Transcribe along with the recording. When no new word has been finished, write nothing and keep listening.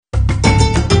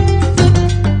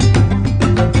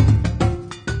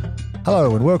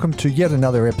Hello and welcome to yet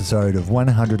another episode of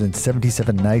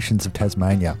 177 Nations of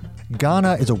Tasmania.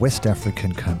 Ghana is a West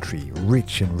African country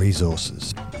rich in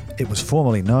resources. It was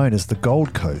formerly known as the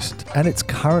Gold Coast and it's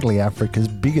currently Africa's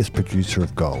biggest producer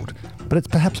of gold, but it's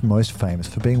perhaps most famous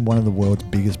for being one of the world's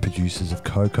biggest producers of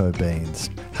cocoa beans.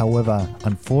 However,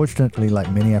 unfortunately, like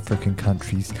many African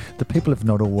countries, the people have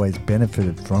not always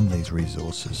benefited from these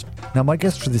resources. Now, my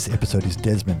guest for this episode is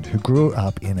Desmond, who grew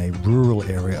up in a rural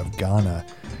area of Ghana.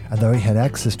 And though he had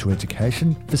access to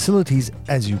education, facilities,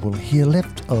 as you will hear,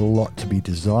 left a lot to be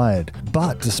desired.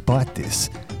 But despite this,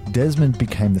 Desmond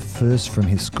became the first from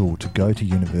his school to go to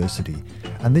university,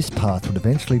 and this path would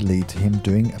eventually lead to him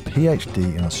doing a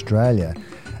PhD in Australia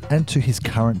and to his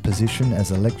current position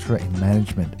as a lecturer in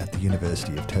management at the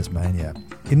University of Tasmania.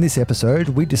 In this episode,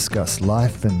 we discuss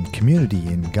life and community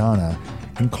in Ghana,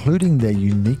 including their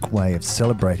unique way of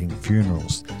celebrating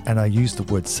funerals, and I use the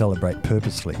word celebrate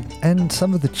purposely, and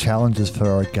some of the challenges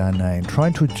for a Ghanaian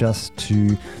trying to adjust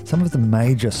to some of the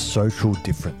major social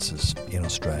differences in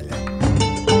Australia.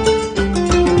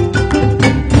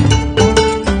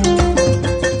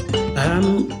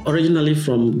 I'm originally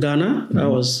from Ghana. I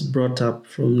was brought up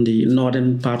from the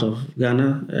northern part of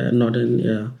Ghana,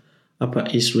 northern Upper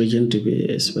East region to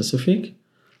be specific.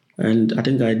 And I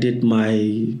think I did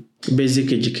my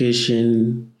basic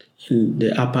education in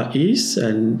the Upper East,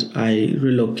 and I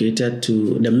relocated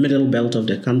to the middle belt of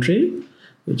the country,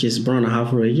 which is Brown and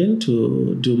Half region,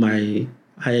 to do my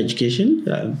higher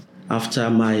education. After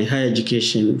my higher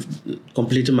education,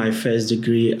 completing my first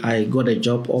degree, I got a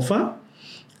job offer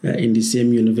in the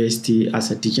same university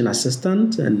as a teaching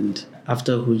assistant, and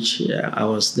after which I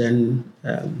was then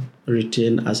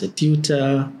retained as a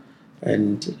tutor,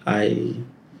 and I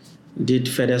did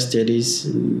further studies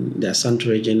in the Asante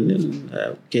region, in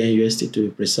KNUST to be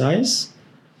precise,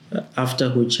 after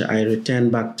which I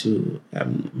returned back to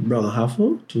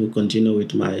Brong-Ahafo to continue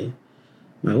with my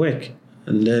work.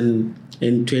 And then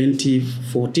in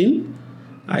 2014,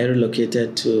 I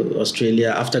relocated to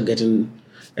Australia after getting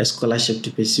a scholarship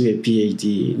to pursue a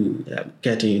PhD in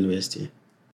Curtin University.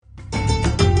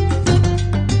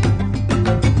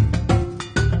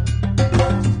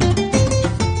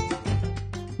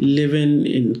 Living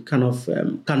in kind of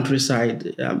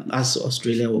countryside, as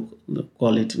Australia will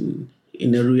call it,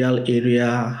 in a rural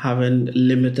area, having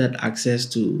limited access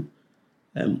to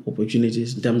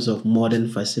opportunities in terms of modern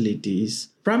facilities.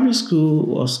 Primary school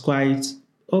was quite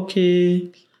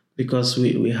okay because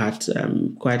we had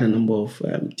quite a number of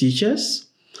teachers.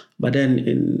 But then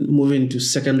in moving to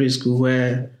secondary school,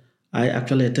 where I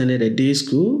actually attended a day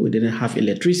school, we didn't have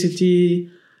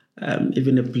electricity.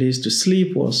 Even a place to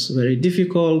sleep was very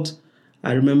difficult.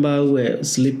 I remember we were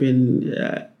sleeping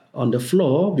on the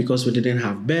floor because we didn't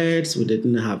have beds, we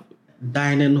didn't have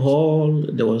dining hall,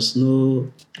 there was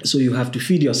no, so you have to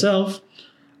feed yourself.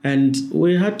 And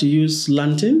we had to use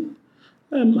lantern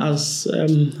as a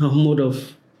mode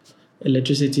of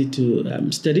electricity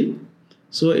to study.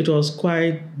 So it was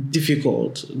quite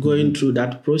difficult going through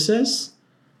that process.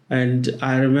 And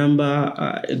I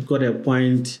remember it got a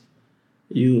point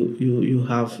you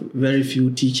have very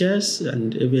few teachers,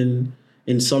 and even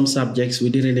in some subjects we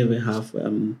didn't even have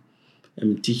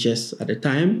teachers at the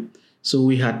time. So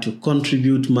we had to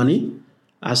contribute money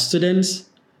as students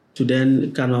to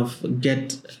then kind of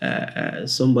get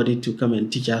somebody to come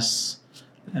and teach us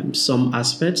some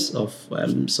aspects of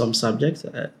some subjects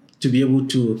to be able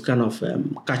to kind of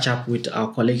catch up with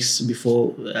our colleagues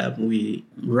before we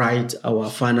write our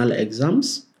final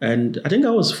exams. And I think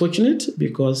I was fortunate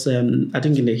because I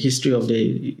think in the history of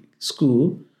the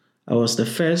school, I was the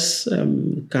first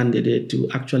candidate to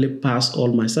actually pass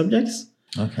all my subjects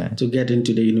to get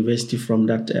into the university from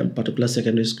that particular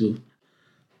secondary school.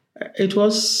 It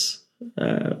was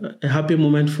a happy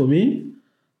moment for me,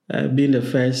 being the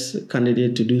first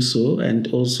candidate to do so, and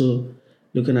also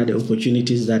looking at the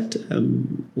opportunities that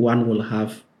one will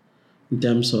have in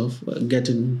terms of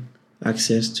getting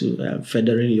access to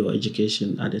furthering your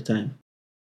education at the time.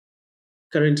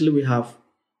 Currently, we have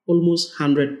almost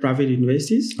 100 private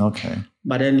universities. Okay.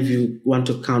 But then if you want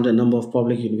to count the number of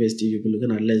public universities, you'll be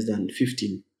looking at less than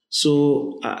 15.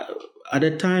 So at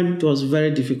the time, it was very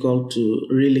difficult to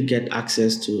really get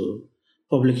access to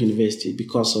public university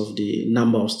because of the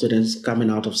number of students coming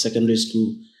out of secondary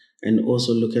school and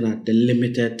also looking at the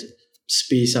limited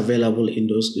space available in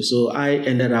those schools. So I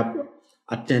ended up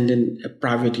attending a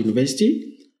private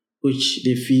university, which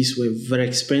the fees were very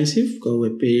expensive because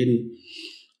we're paying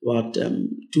about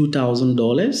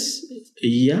 $2,000 a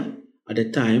year at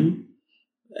the time.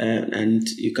 And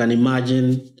you can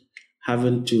imagine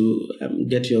having to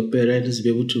get your parents to be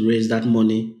able to raise that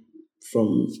money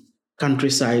from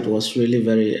countryside was really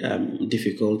very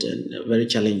difficult and very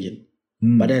challenging.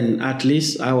 But then at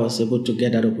least I was able to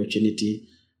get that opportunity.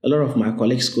 A lot of my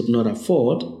colleagues could not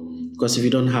afford, because if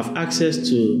you don't have access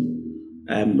to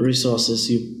resources,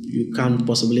 you can't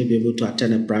possibly be able to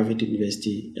attend a private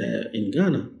university in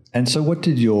Ghana. And so what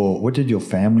did your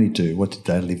family do? What did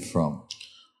they live from?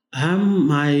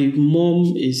 My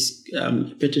mom is a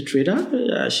petty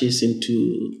trader. She's into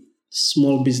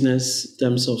small business in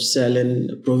terms of selling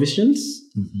provisions.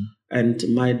 Mm-hmm. And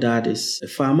my dad is a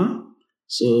farmer.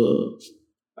 So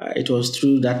it was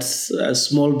through that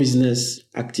small business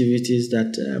activities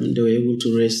that they were able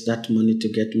to raise that money to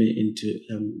get me into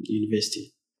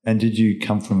university. And did you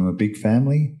come from a big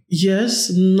family?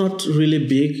 Yes, not really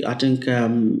big. I think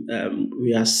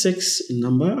we are 6 in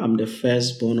number. I'm the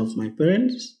firstborn of my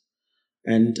parents.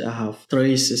 And I have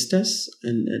 3 sisters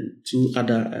and 2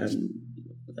 other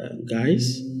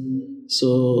guys.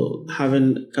 So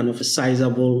having kind of a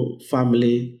sizable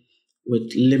family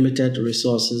with limited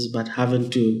resources, but having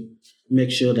to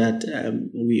make sure that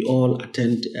we all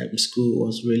attend school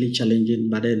was really challenging.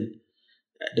 But then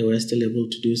they were still able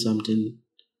to do something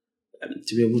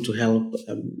to be able to help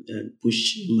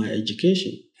push my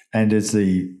education. And as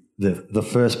the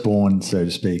firstborn, so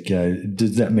to speak,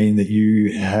 does that mean that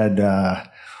you had a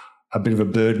bit of a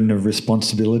burden of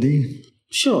responsibility?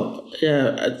 Sure.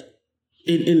 Yeah.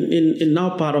 In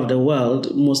our part of the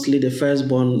world, mostly the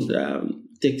firstborn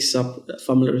takes up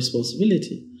family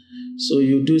responsibility. So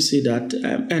you do see that,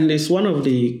 and it's one of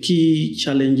the key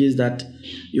challenges that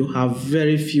you have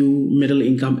very few middle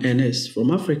income earners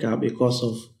from Africa because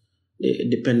of the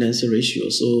dependency ratio.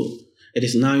 So it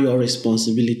is now your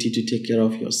responsibility to take care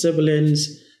of your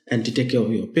siblings and to take care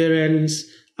of your parents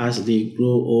as they grow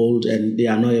old and they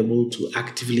are not able to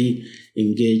actively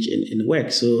engage in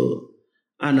work. So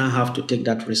I now have to take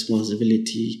that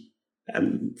responsibility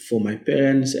for my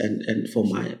parents and for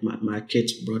my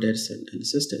kids, brothers and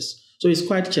sisters. So it's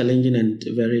quite challenging and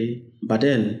but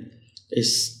then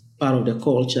it's part of the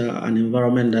culture and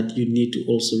environment that you need to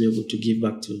also be able to give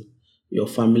back to your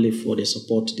family for the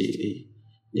support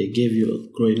they gave you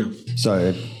growing up.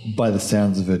 So by the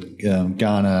sounds of it,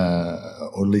 Ghana,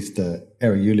 or at least the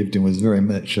area you lived in, was very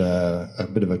much a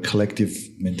bit of a collective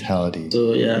mentality.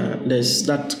 So yeah, there's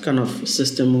that kind of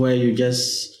system where you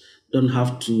just don't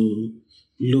have to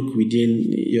look within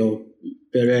your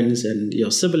parents and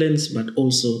your siblings, but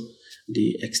also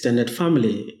the extended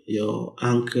family, your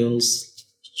uncles,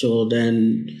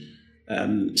 children.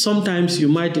 Sometimes you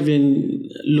might even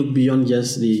look beyond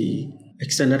just the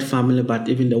extended family, but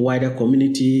even the wider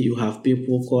community. You have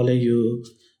people calling you,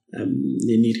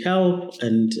 they need help,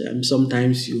 and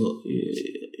sometimes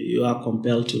you are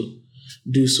compelled to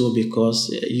do so because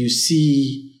you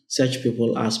see such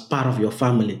people as part of your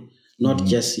family, not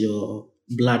just your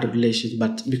blood relations,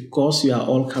 but because you are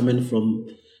all coming from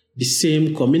the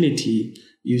same community,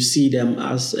 you see them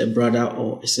as a brother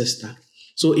or a sister.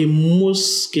 So in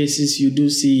most cases, you do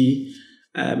see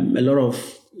a lot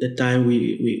of the time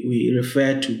we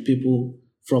refer to people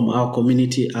from our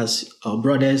community as our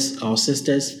brothers, our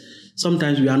sisters.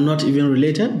 Sometimes we are not even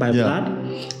related by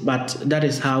blood, but that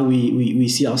is how we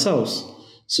see ourselves.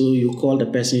 So you call the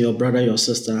person your brother, your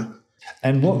sister.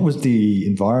 And what was the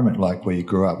environment like where you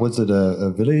grew up? Was it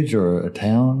a village or a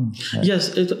town?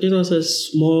 Yes, it was a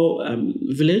small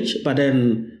village, but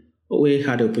then we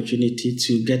had the opportunity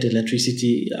to get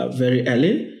electricity very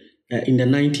early in the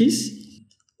 90s.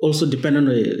 Also, depending on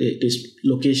the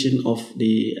location of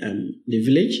the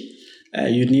village,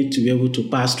 you need to be able to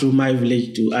pass through my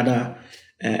village to other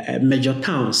major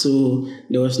towns. So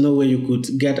there was no way you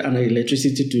could get an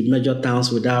electricity to major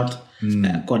towns without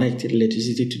connected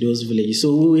electricity to those villages.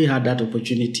 So we had that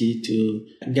opportunity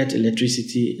to get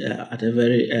electricity at a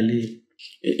very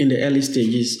in the early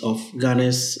stages of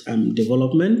Ghana's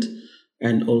development.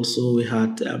 And also we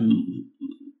had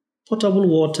potable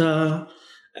water,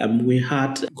 we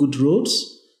had good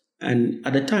roads and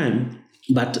at the time,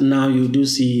 but now you do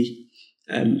see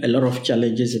a lot of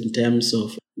challenges in terms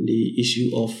of the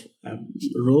issue of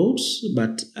roads,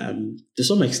 but to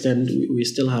some extent we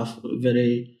still have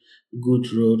very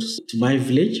good roads to my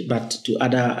village, but to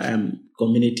other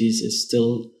communities it's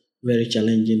still very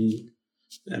challenging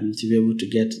to be able to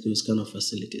get those kind of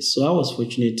facilities. So I was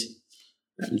fortunate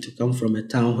to come from a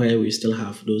town where we still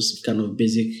have those kind of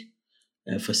basic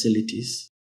facilities.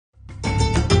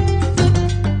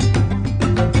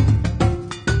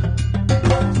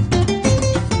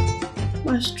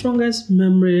 My strongest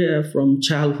memory from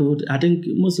childhood, I think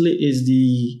mostly is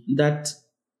that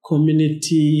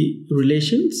community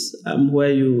relations,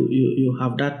 where you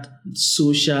have that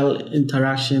social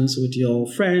interactions with your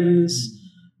friends,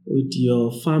 with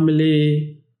your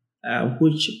family,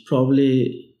 which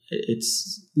probably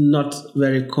it's not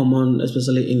very common,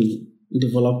 especially in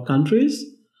developed countries.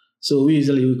 So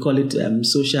we call it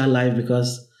social life,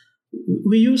 because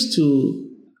we used to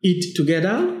eat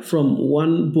together from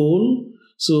one bowl.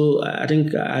 So I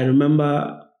think I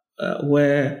remember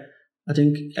where I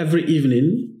think every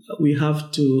evening we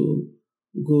have to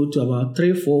go to about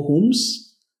 3-4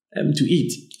 homes to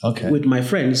eat with my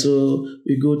friends. So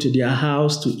we go to their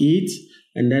house to eat,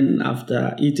 and then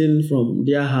after eating from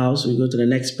their house, we go to the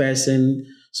next person.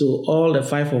 So all the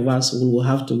 5 of us will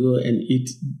have to go and eat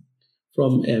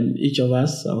from each of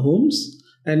us homes.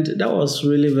 And that was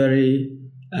really very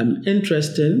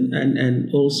interesting, and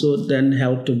also then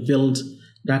helped to build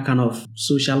that kind of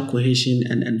social cohesion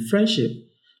and friendship,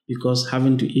 because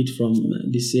having to eat from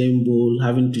the same bowl,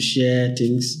 having to share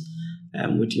things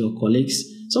with your colleagues.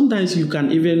 Sometimes you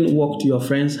can even walk to your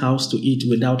friend's house to eat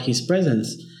without his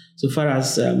presence. So far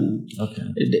as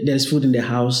there's food in the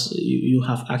house, you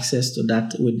have access to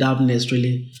that without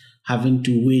necessarily having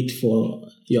to wait for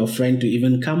your friend to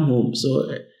even come home.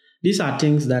 So these are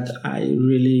things that I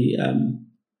really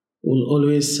will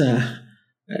always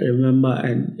remember.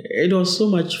 And it was so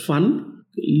much fun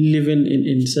living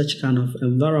in such kind of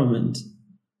environment,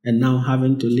 and now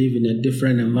having to live in a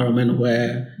different environment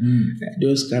where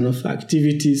those kind of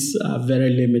activities are very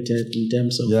limited in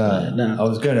terms of that. I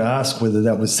was going to ask whether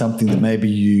that was something that maybe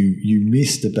you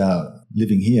missed about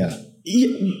living here.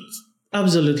 Yeah,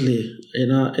 absolutely.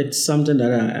 It's something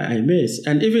that I miss.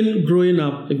 And even growing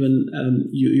up, even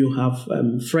you have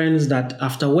friends that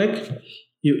after work,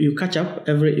 you catch up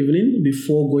every evening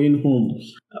before going home.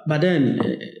 But then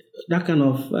that kind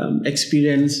of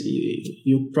experience,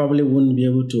 you probably wouldn't be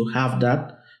able to have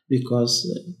that, because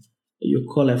you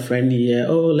call a friend here,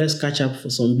 oh, let's catch up for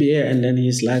some beer, and then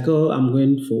he's like, oh, I'm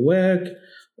going for work,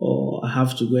 or I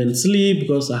have to go and sleep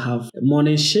because I have a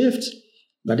morning shift.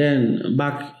 But then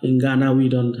back in Ghana, we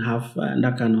don't have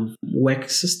that kind of work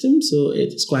system, so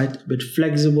it's quite a bit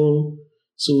flexible.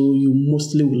 So you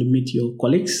mostly will meet your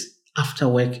colleagues after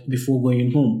work before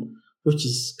going home, which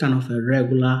is kind of a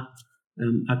regular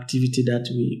activity that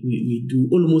we do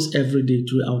almost every day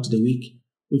throughout the week,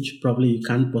 which probably you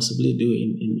can't possibly do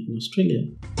in Australia.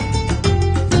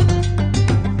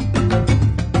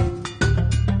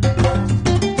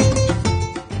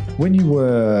 When you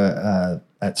were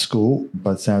at school,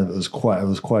 by the sound of it, it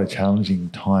was quite a challenging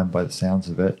time by the sounds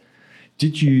of it.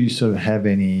 Did you sort of have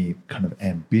any kind of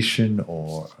ambition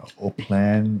or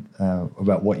plan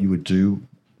about what you would do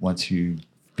once you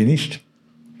finished?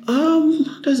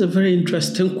 That's a very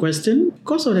interesting question.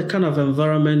 Because of the kind of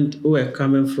environment we're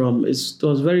coming from, it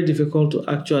was very difficult to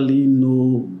actually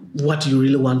know what you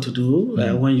really want to do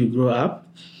when you grow up.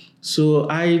 So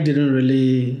I didn't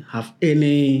really have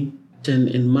anything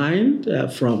in mind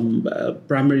from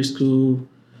primary school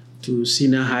to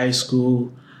senior high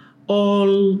school.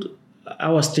 All I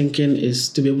was thinking is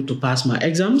to be able to pass my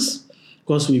exams,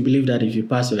 because we believe that if you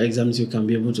pass your exams, you can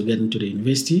be able to get into the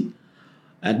university.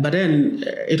 But then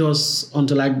it was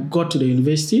until I got to the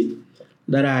university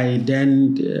that I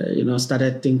then,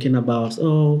 started thinking about,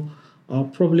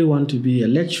 I'll probably want to be a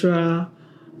lecturer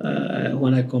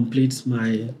when I complete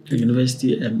my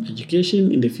university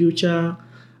education in the future,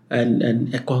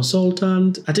 and a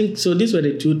consultant. I think so. These were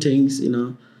the two things,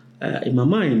 in my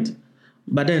mind.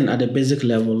 But then at the basic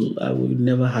level, we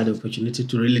never had the opportunity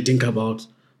to really think about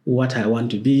what I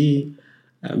want to be,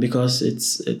 because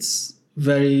it's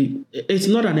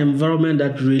not an environment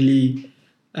that really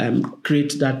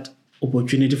creates that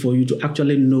opportunity for you to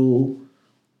actually know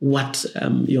what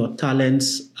your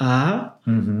talents are,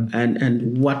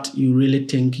 and what you really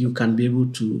think you can be able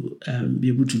to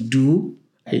do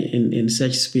in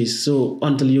such space. So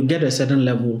until you get a certain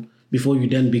level before you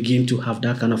then begin to have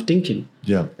that kind of thinking.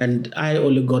 Yeah. And I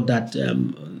only got that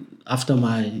after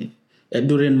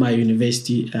during my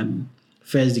university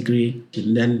first degree,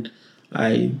 and then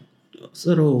I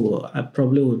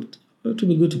probably would, it would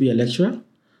be good to be a lecturer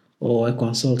or a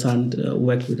consultant,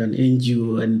 work with an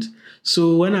NGO. And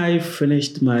so when I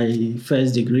finished my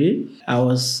first degree, I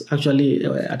was actually,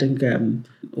 I think,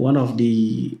 one of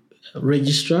the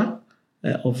registrar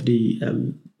of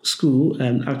the school,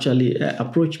 and actually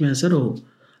approached me and said,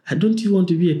 don't you want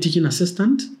to be a teaching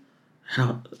assistant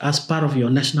as part of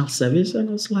your national service? And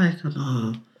I was like,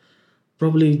 no,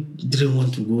 probably didn't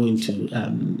want to go into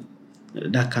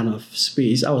that kind of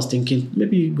space. I was thinking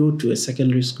maybe go to a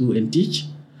secondary school and teach.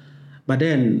 But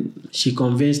then she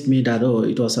convinced me that,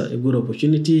 it was a good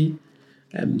opportunity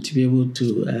to be able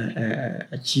to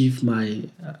achieve my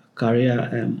career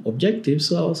objective.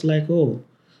 So I was like,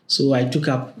 So I took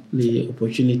up the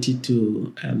opportunity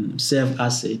to serve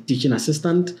as a teaching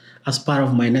assistant as part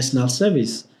of my national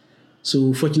service.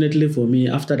 So fortunately for me,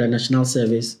 after the national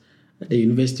service, the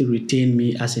university retained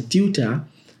me as a tutor,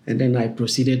 and then I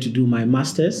proceeded to do my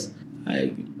master's.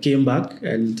 I came back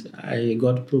and I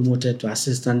got promoted to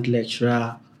assistant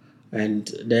lecturer, and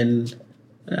then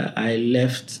I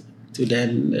left to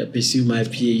then pursue my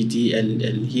PhD,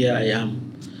 and here I am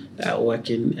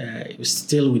working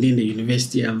still within the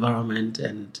university environment,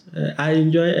 and I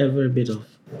enjoy every bit of.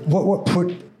 What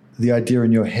put the idea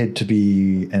in your head to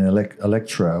be a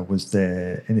lecturer? Was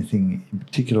there anything in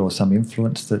particular or some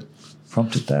influence that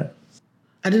prompted that?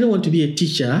 I didn't want to be a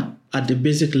teacher at the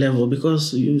basic level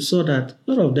because you saw that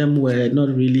a lot of them were not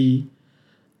really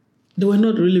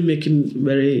making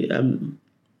very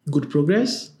good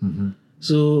progress. Mm-hmm.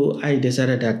 So I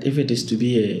decided that if it is to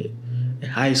be a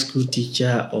high school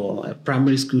teacher or a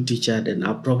primary school teacher, then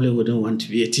I probably wouldn't want to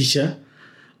be a teacher.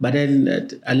 But then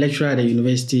a lecturer at a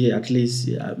university, at least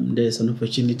there's an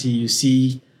opportunity. You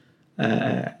see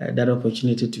that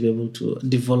opportunity to be able to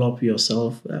develop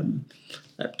yourself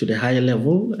to the higher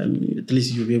level. At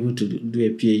least you'll be able to do a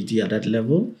PhD at that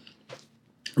level.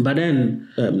 But then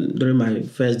during my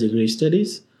first degree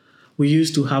studies, we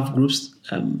used to have group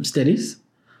studies.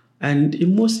 And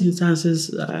in most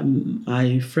instances,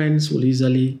 my friends will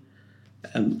usually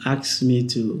ask me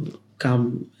to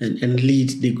come and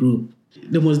lead the group.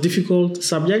 The most difficult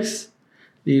subjects,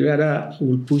 they rather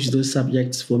will push those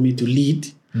subjects for me to lead.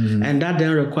 Mm-hmm. And that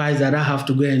then requires that I have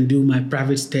to go and do my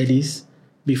private studies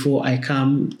before I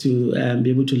come to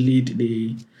be able to lead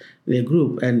the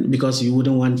group. And because you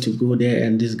wouldn't want to go there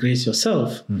and disgrace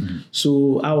yourself. Mm-hmm.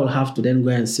 So I will have to then go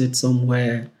and sit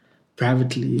somewhere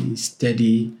privately,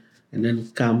 study, and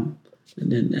then come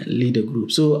and then lead a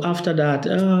group. So after that,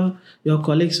 your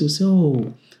colleagues will say,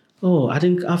 oh, I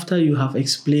think after you have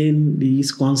explained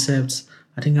these concepts,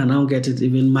 I think I now get it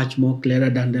even much more clearer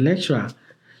than the lecturer.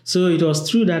 So it was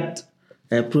through that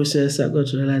process I got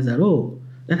to realize that,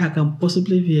 then I can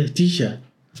possibly be a teacher.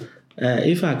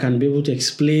 If I can be able to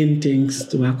explain things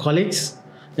to my colleagues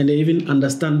and they even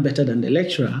understand better than the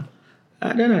lecturer,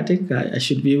 then I think I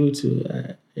should be able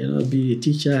to be a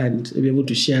teacher and be able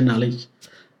to share knowledge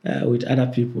with other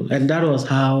people. And that was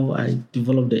how I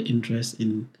developed the interest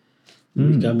in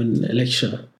becoming a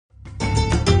lecturer.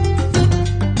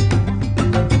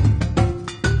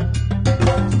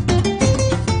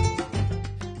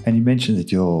 And you mentioned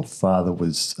that your father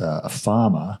was a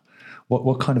farmer.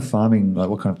 What kind of farming,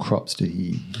 what kind of crops did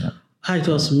he have? It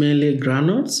was mainly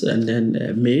groundnuts and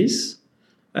then maize.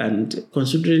 And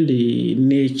considering the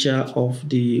nature of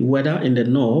the weather in the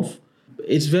north,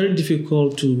 it's very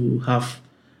difficult to have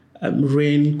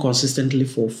rain consistently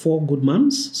for 4 good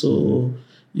months. So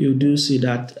you do see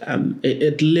that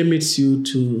it limits you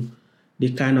to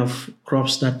the kind of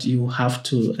crops that you have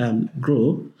to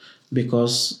grow,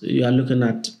 because you are looking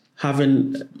at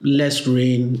having less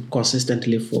rain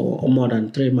consistently for more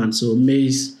than 3 months. So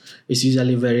maize is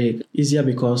usually very easier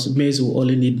because maize will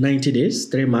only need 90 days,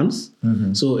 3 months.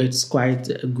 Mm-hmm. So it's quite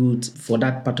good for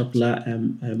that particular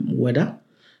weather.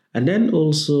 And then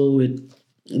also with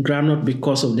groundnut,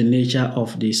 because of the nature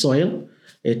of the soil,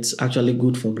 it's actually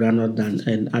good for groundnut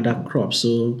than other crops.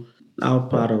 So our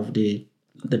part of the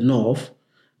north,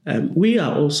 we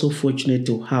are also fortunate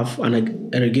to have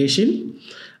an irrigation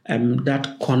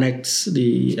that connects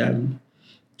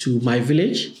to my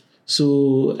village.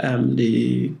 So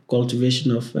the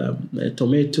cultivation of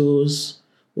tomatoes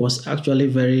was actually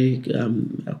very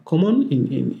common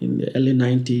in the early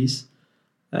 90s.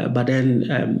 But then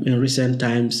in recent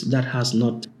times, that has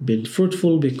not been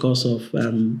fruitful because of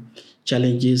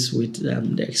challenges with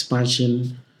the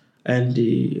expansion and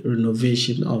the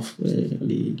renovation of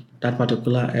that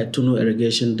particular Tunu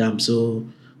irrigation dam. So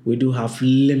we do have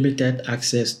limited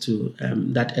access to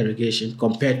that irrigation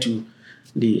compared to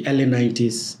the early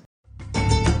 90s.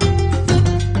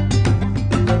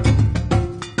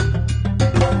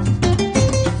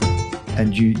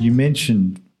 And you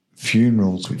mentioned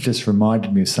funerals, which just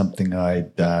reminded me of something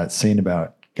I'd seen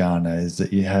about Ghana, is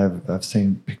that I've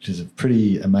seen pictures of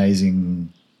pretty amazing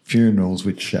funerals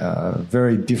which are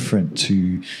very different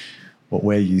to what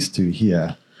we're used to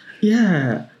here.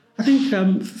 Yeah, I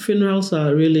think funerals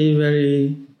are really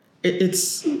very,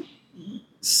 it's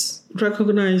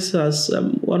recognized as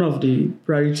one of the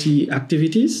priority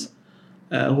activities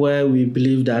where we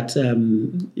believe that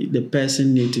the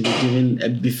person needs to be given a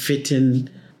befitting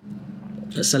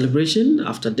celebration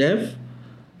after death.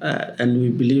 And we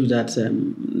believe that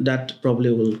that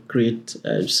probably will create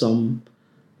some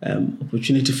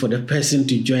opportunity for the person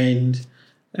to join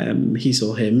his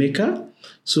or her maker.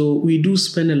 So we do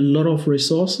spend a lot of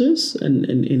resources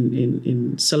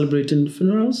in celebrating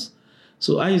funerals.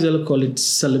 So I usually call it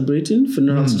celebrating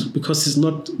funerals because it's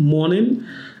not mourning.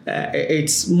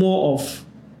 It's more of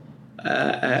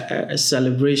a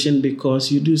celebration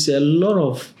because you do see a lot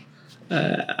of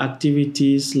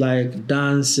activities like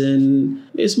dancing.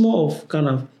 It's more of kind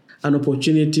of an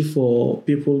opportunity for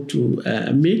people to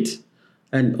meet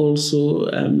and also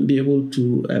be able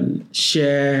to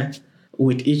share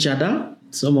with each other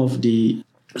some of the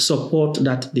support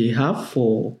that they have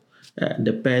for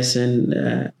the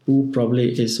person who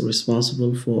probably is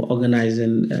responsible for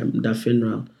organizing the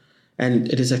funeral.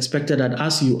 And it is expected that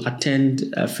as you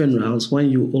attend funerals, when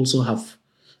you also have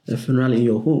a funeral in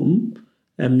your home,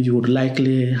 you would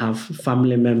likely have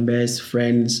family members,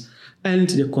 friends, and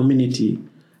the community.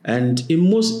 And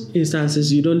in most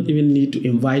instances, you don't even need to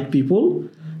invite people.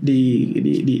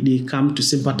 They come to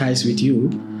sympathize with you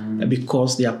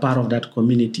because they are part of that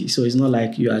community. So it's not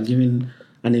like you are given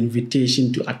an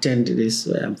invitation to attend this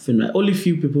funeral. Only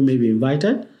few people may be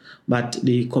invited, but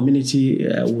the community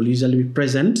will usually be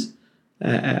present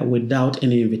without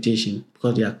any invitation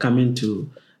because they are coming to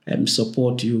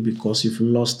support you because you've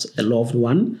lost a loved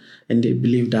one, and they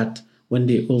believe that when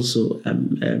they also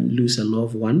lose a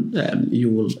loved one, you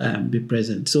will be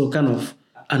present. So kind of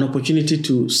an opportunity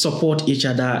to support each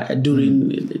other during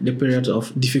the period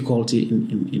of difficulty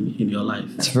in your life.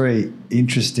 It's very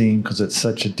interesting because it's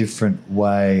such a different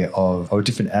way of, or a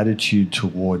different attitude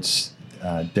towards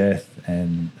death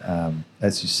and,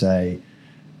 as you say,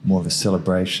 more of a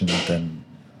celebration than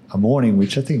a mourning,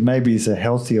 which I think maybe is a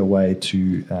healthier way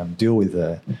to deal with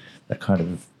that kind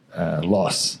of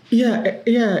loss. Yeah,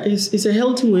 it's a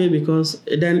healthy way because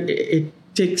then it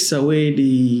takes away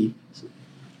the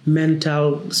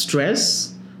mental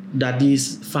stress that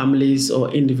these families or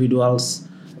individuals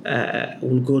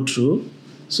will go through.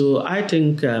 So I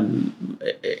think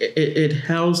it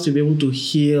helps to be able to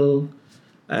heal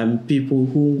people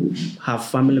who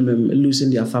have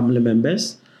losing their family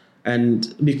members,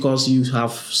 and because you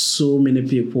have so many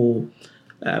people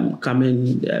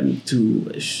coming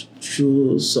to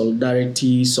show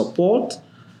solidarity, support,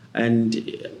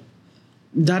 and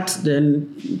that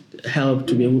then help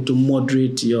to be able to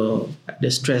moderate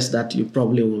the stress that you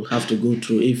probably will have to go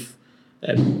through if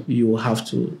you have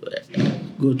to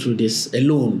go through this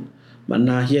alone. But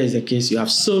now here is the case, you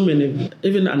have so many,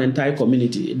 even an entire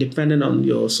community, depending on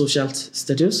your social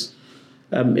status.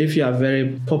 If you are a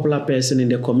very popular person in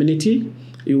the community,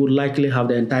 you would likely have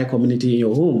the entire community in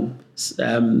your home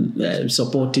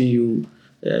supporting you,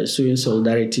 showing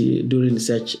solidarity during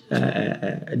such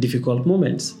difficult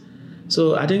moments.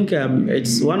 So I think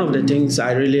it's one of the things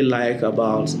I really like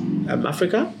about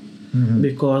Africa,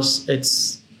 because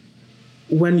it's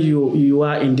when you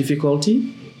are in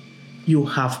difficulty, you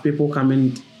have people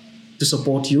coming to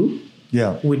support you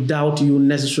without you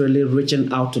necessarily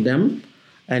reaching out to them.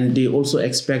 And they also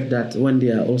expect that when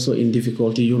they are also in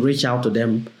difficulty, you reach out to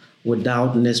them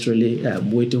without necessarily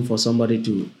waiting for somebody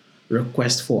to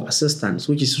request for assistance,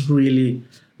 which is really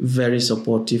very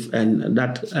supportive. And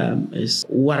that is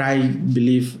what I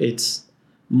believe it's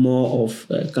more of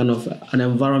kind of an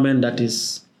environment that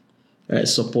is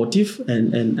supportive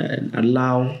and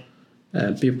allow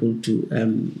people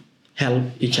to help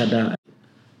each other.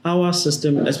 Our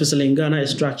system, especially in Ghana, is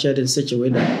structured in such a way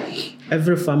that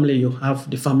every family, you have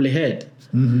the family head.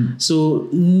 So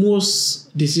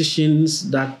most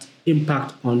decisions that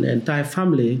impact on the entire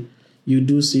family, you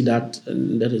do see that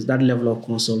there is that level of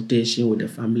consultation with the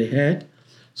family head.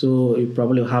 So you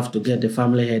probably have to get the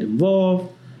family head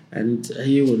involved, and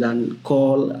he will then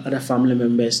call other family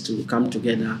members to come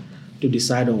together to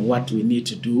decide on what we need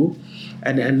to do.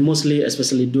 And mostly,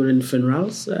 especially during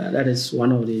funerals, that is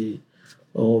one of the,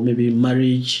 or maybe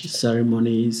marriage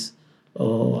ceremonies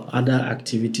or other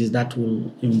activities that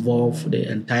will involve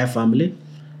the entire family.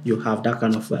 You have that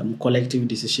kind of collective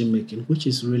decision making, which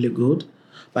is really good.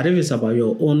 But if it's about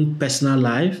your own personal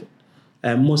life,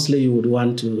 mostly you would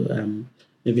want to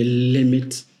maybe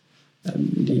limit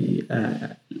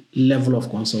the level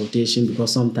of consultation,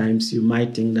 because sometimes you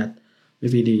might think that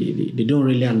maybe they don't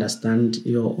really understand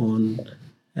your own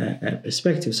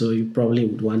perspective. So you probably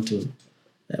would want to,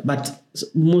 but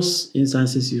most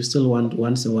instances you still want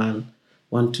once in a while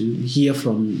want to hear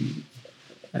from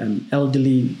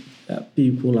elderly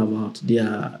people about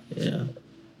their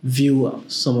view of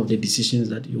some of the decisions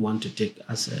that you want to take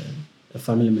as a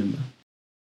family member.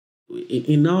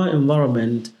 In our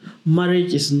environment,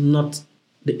 marriage is not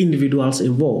the individuals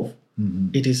involved.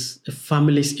 It is the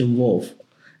families involved.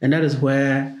 And that is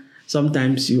where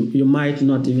sometimes you might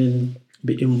not even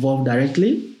be involved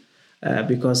directly,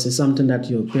 because it's something that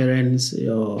your parents,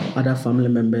 your other family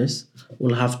members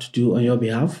will have to do on your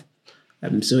behalf.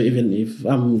 So even if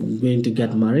I'm going to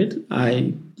get married,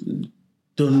 I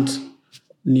don't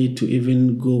need to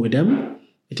even go with them.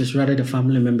 It is rather the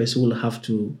family members who will have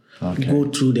to go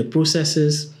through the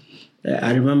processes.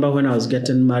 I remember when I was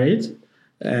getting married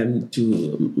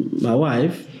to my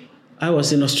wife, I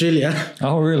was in Australia.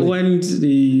 Oh, really? When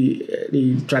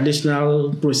the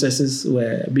traditional processes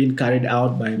were being carried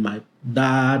out by my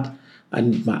dad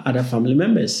and my other family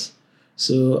members.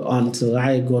 So until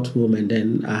I got home, and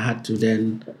then I had to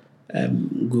then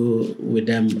go with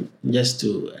them just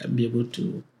to be able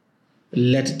to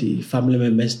let the family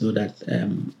members know that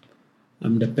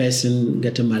I'm the person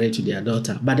getting married to their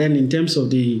daughter. But then in terms of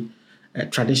the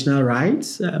traditional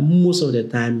rites, most of the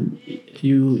time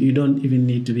you don't even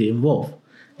need to be involved.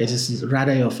 It is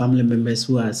rather your family members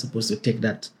who are supposed to take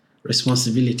that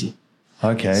responsibility.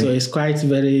 Okay. So it's quite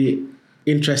very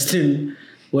interesting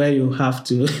where you have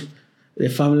to, the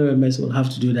family members will have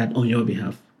to do that on your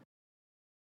behalf.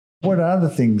 What are the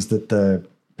things that the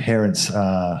parents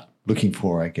are looking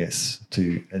for, I guess,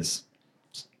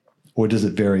 or does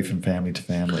it vary from family to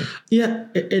family? Yeah,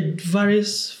 it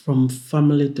varies from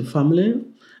family to family.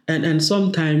 And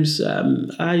sometimes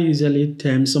I usually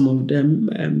term some of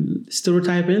them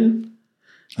stereotyping,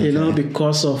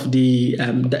 because of the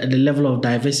level of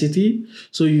diversity.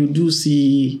 So you do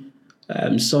see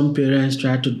some parents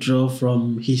try to draw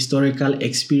from historical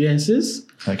experiences.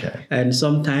 Okay. And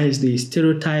sometimes they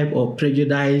stereotype or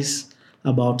prejudice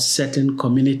about certain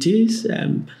communities.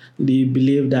 They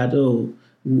believe that,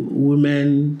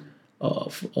 women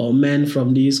or men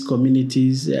from these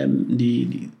communities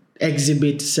they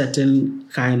exhibit certain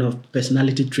kind of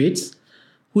personality traits,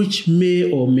 which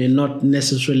may or may not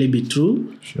necessarily be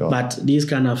true. Sure. But these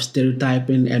kind of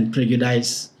stereotyping and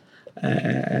prejudice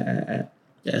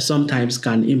sometimes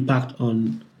can impact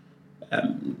on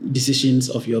decisions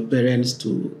of your parents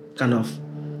to kind of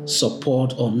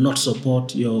support or not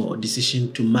support your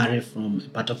decision to marry from a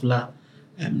particular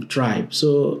tribe.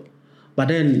 So, but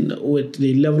then with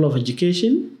the level of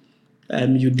education,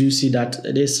 you do see that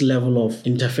this level of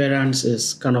interference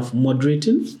is kind of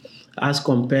moderating as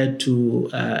compared to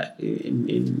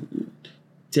in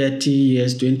 30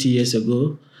 years, 20 years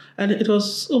ago. And it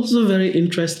was also very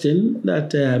interesting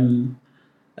that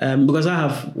because I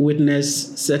have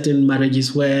witnessed certain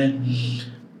marriages where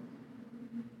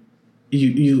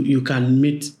you can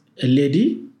meet a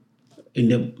lady in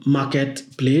the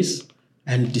marketplace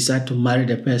and decide to marry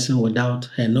the person without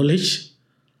her knowledge.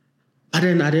 But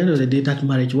then at the end of the day, that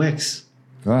marriage works.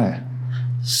 Right.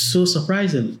 So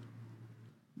surprising.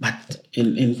 But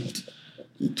in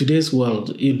today's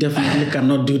world, you definitely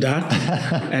cannot do that.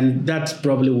 And that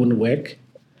probably wouldn't work.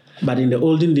 But in the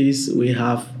olden days, we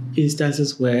have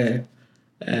instances where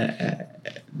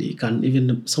they can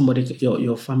even,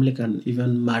 your family can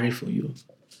even marry for you.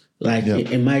 Like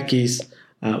in my case,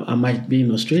 I might be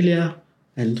in Australia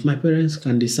and my parents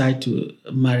can decide to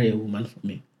marry a woman for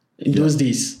me in those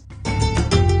days.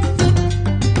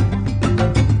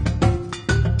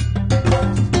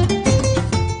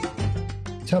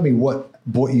 Tell me what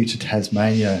brought you to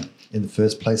Tasmania in the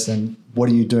first place, and what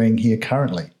are you doing here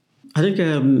currently? I think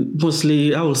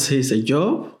mostly I would say it's a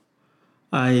job.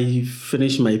 I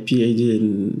finished my PhD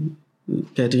in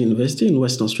Curtin University in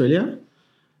Western Australia.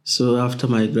 So after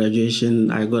my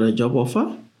graduation, I got a job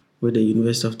offer with the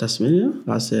University of Tasmania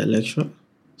as a lecturer.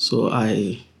 So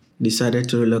I decided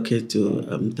to relocate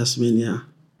to Tasmania.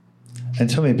 And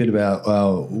tell me a bit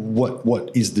about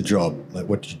what is the job? Like,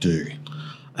 what do you do?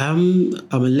 I'm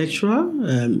a lecturer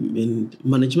in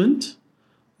management.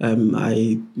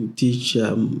 I teach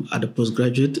at the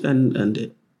postgraduate and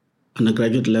the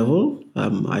undergraduate level.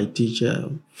 I teach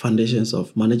foundations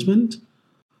of management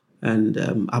and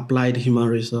applied human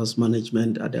resource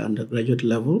management at the undergraduate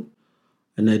level.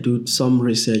 And I do some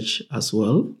research as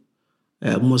well.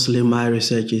 Mostly my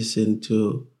research is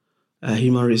into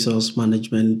human resource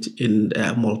management in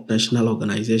multinational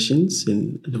organizations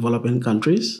in developing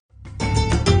countries.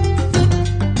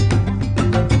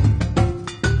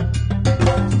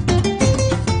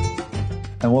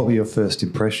 And what were your first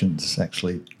impressions,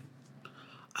 actually?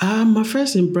 My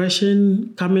first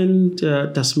impression coming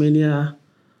to Tasmania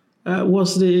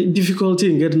was the difficulty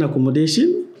in getting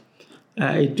accommodation.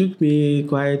 It took me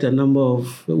quite a number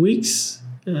of weeks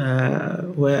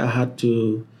where I had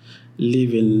to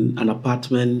live in an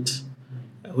apartment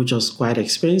which was quite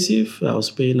expensive. I was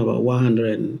paying about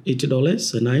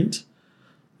 $180 a night.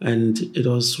 And it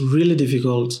was really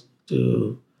difficult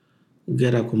to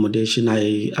get accommodation.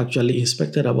 I actually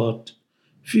inspected about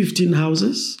 15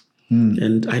 houses.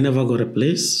 and I never got a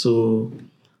place. So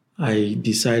I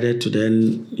decided to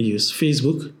then use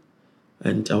Facebook,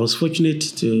 and I was fortunate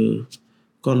to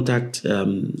contact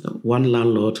one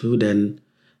landlord who then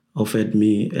offered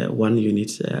me a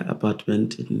 1-unit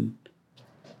apartment in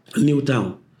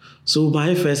Newtown. So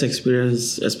my first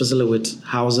experience, especially with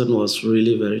housing, was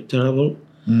really very terrible.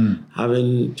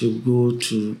 Having to go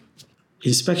to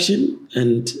inspection,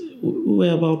 and we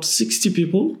were about 60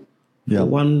 people for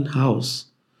one house.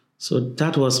 So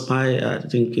that was my, I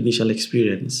think, initial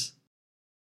experience.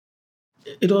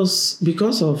 It was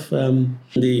because of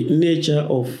the nature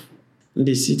of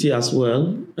the city as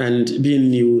well, and being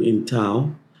new in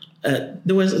town.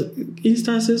 There was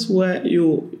instances where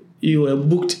you were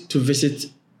booked to visit,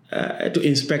 to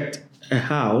inspect a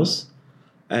house,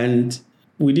 and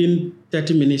within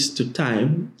 30 minutes to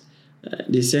time,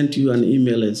 they sent you an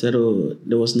email and said, oh,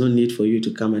 there was no need for you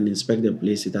to come and inspect the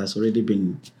place. It has already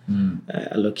been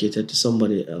allocated to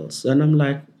somebody else. And I'm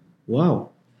like, wow.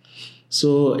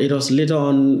 So it was later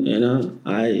on,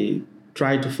 I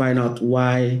tried to find out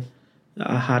why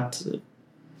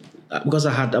because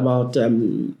I had about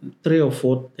 3 or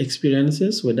 4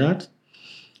 experiences with that.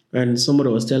 And somebody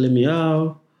was telling me,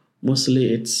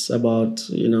 mostly it's about,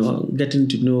 getting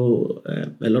to know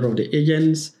a lot of the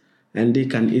agents, and they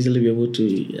can easily be able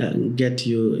to get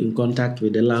you in contact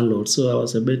with the landlord. So I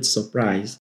was a bit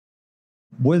surprised.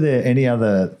 Were there any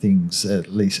other things,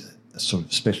 at least sort of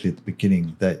especially at the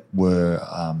beginning, that were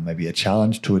maybe a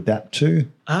challenge to adapt to?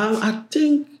 I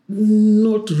think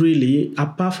not really.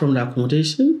 Apart from the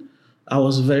accommodation, I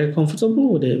was very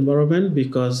comfortable with the environment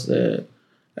because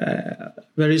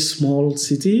very small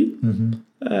city.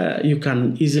 You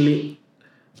can easily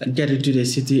get into the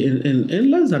city in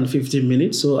less than 15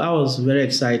 minutes. So I was very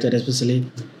excited, especially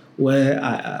where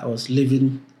I was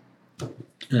living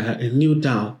in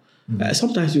Newtown.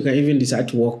 Sometimes you can even decide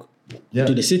to walk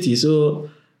to the city. So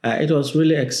it was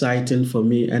really exciting for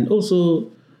me. And also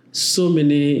so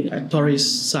many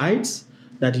tourist sites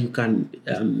that you can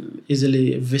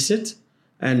easily visit.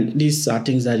 And these are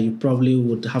things that you probably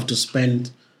would have to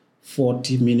spend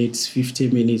 40 minutes,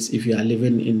 50 minutes if you are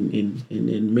living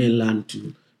in mainland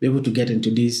to be able to get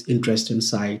into these interesting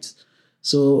sites.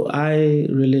 So I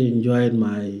really enjoyed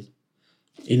my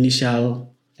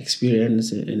initial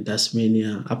experience in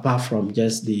Tasmania, apart from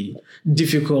just the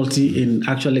difficulty in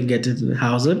actually getting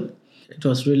housing. It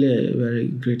was really a very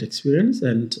great experience,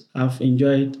 and I've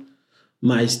enjoyed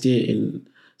my stay in.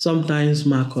 Sometimes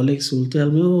my colleagues will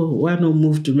tell me, oh, why not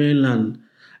move to mainland?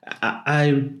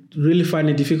 I really find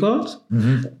it difficult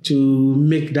to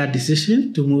make that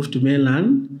decision to move to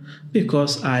mainland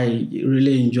because I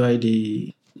really enjoy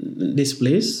this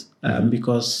place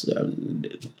because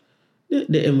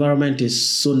the environment is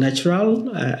so natural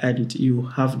and you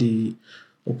have the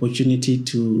opportunity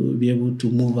to be able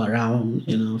to move around,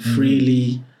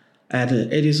 freely. And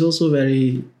it is also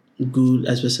very good,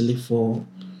 especially for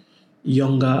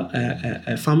younger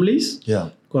families. Yeah.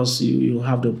 Because you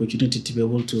have the opportunity to be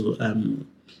able to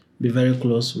be very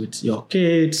close with your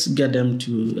kids, get them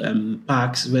to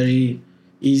parks very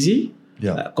easy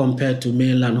compared to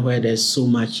mainland where there's so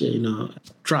much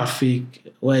traffic,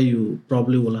 where you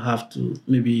probably will have to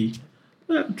maybe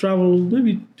travel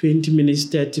maybe 20 minutes,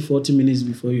 30, 40 minutes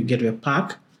before you get to a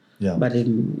park. Yeah. But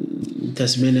in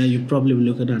Tasmania, you probably be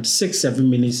looking at 6-7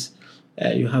 minutes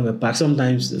you have a park,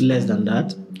 sometimes less than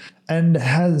that. And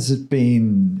has it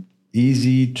been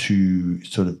easy to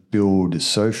sort of build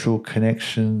social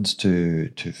connections,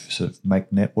 to sort of make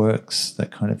networks,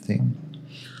 that kind of thing?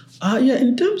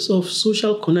 In terms of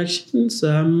social connections,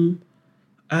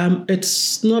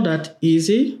 it's not that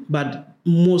easy, but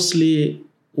mostly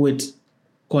with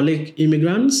colleague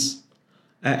immigrants,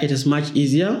 it is much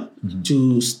easier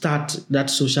to start that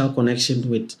social connection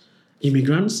with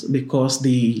immigrants because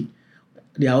they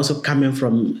are also coming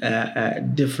from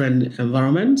different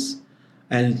environments.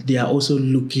 And they are also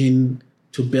looking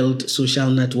to build social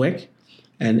network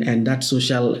and that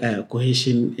social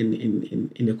cohesion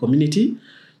in the community.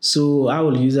 So I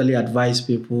will usually advise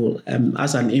people,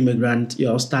 as an immigrant,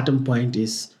 your starting point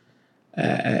is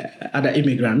other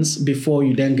immigrants before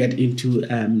you then get into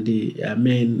the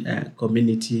main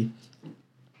community.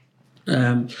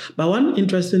 But one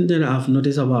interesting thing I've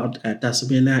noticed about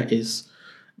Tasmania is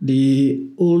the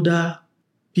older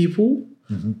people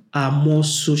are more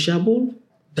sociable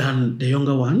than the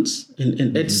younger ones.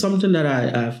 And it's something that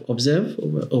I've observed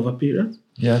over period.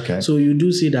 Yeah, okay. So you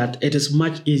do see that it is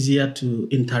much easier to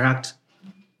interact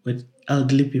with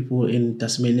elderly people in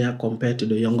Tasmania compared to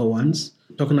the younger ones.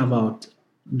 Talking about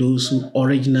those who are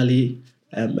originally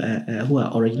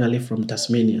from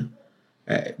Tasmania.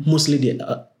 mostly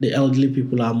the elderly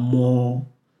people are more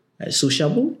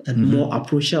sociable and more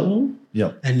approachable,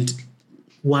 and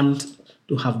want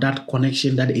to have that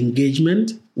connection, that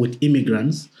engagement with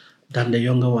immigrants than the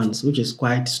younger ones, which is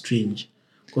quite strange.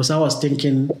 Because I was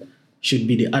thinking should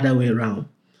be the other way around.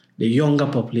 The younger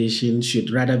population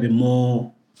should rather be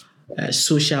more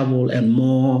sociable and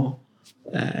more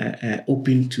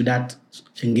open to that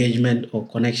engagement or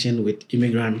connection with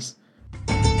immigrants.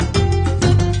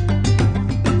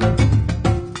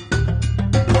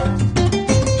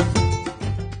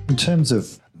 In terms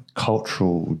of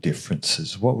cultural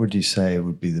differences, what would you say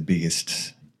would be the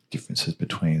biggest differences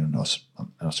between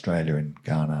Australia and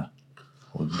Ghana,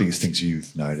 or the biggest things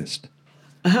you've noticed?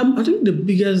 I think the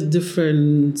biggest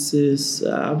differences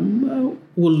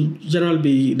will generally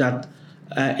be that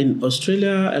in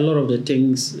Australia, a lot of the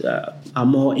things are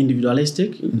more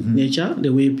individualistic in nature.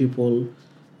 The way people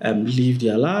live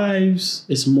their lives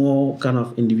is more kind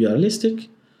of individualistic.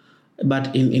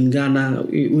 But in Ghana,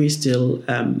 we still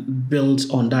build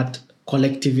on that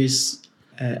collectivist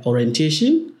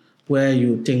orientation, where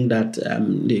you think that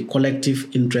the collective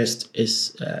interest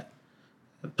is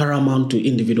paramount to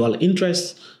individual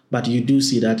interests. But you do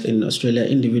see that in Australia,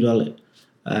 individual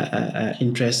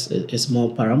interest is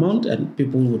more paramount, and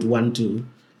people would want to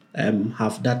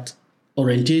have that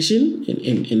orientation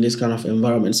in this kind of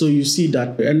environment. So you see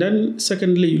that. And then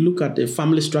secondly, you look at the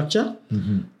family structure.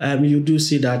 You do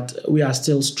see that we are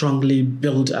still strongly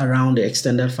built around the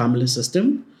extended family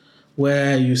system,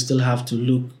 where you still have to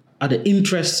look at the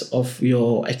interests of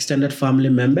your extended family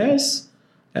members,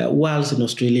 whilst in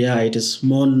Australia it is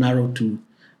more narrow to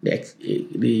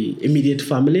the immediate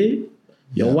family,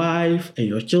 your wife and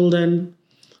your children,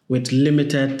 with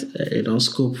limited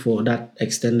scope for that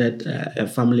extended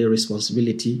family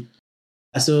responsibility.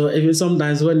 So even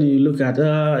sometimes when you look at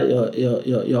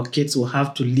your kids will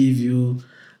have to leave you.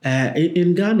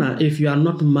 In Ghana, if you are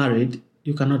not married,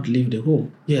 you cannot leave the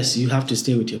home. Yes, you have to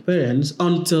stay with your parents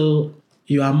until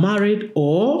you are married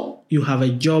or you have a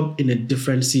job in a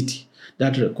different city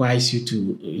that requires you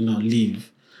to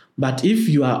leave. But if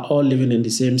you are all living in the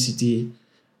same city,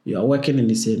 you are working in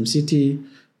the same city,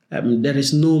 there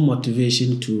is no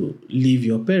motivation to leave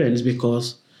your parents,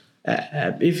 because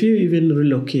if you even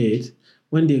relocate,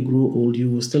 when they grow old, you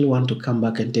will still want to come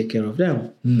back and take care of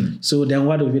them. So then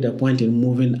what would be the point in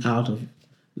moving out of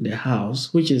the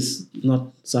house, which is not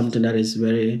something that is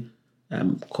very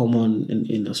common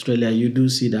in Australia. You do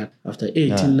see that after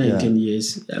 19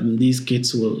 years, these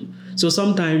kids will... So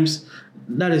sometimes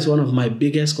that is one of my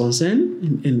biggest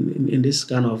concern in this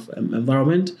kind of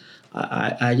environment.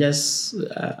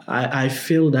 I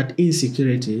feel that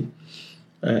insecurity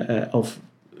of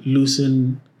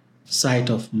losing sight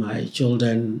of my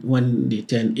children when they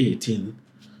turn 18.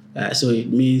 So it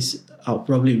means I'll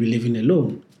probably be living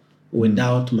alone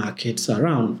without my kids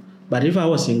around. But if I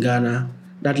was in Ghana,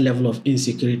 that level of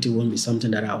insecurity won't be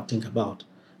something that I'll think about.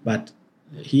 But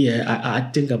here, I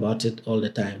think about it all the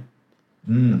time.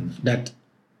 That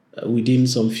within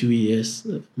some few years,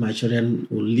 my children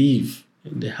will leave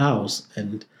the house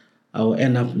and I will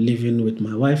end up living with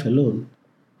my wife alone,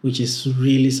 which is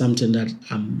really something that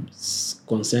I'm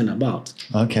concerned about.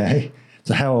 Okay.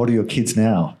 So how old are your kids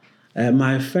now?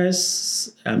 My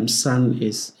first son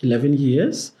is 11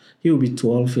 years. He will be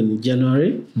 12 in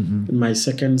January. My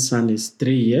second son is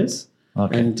 3 years.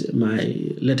 And my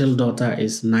little daughter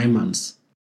is 9 months.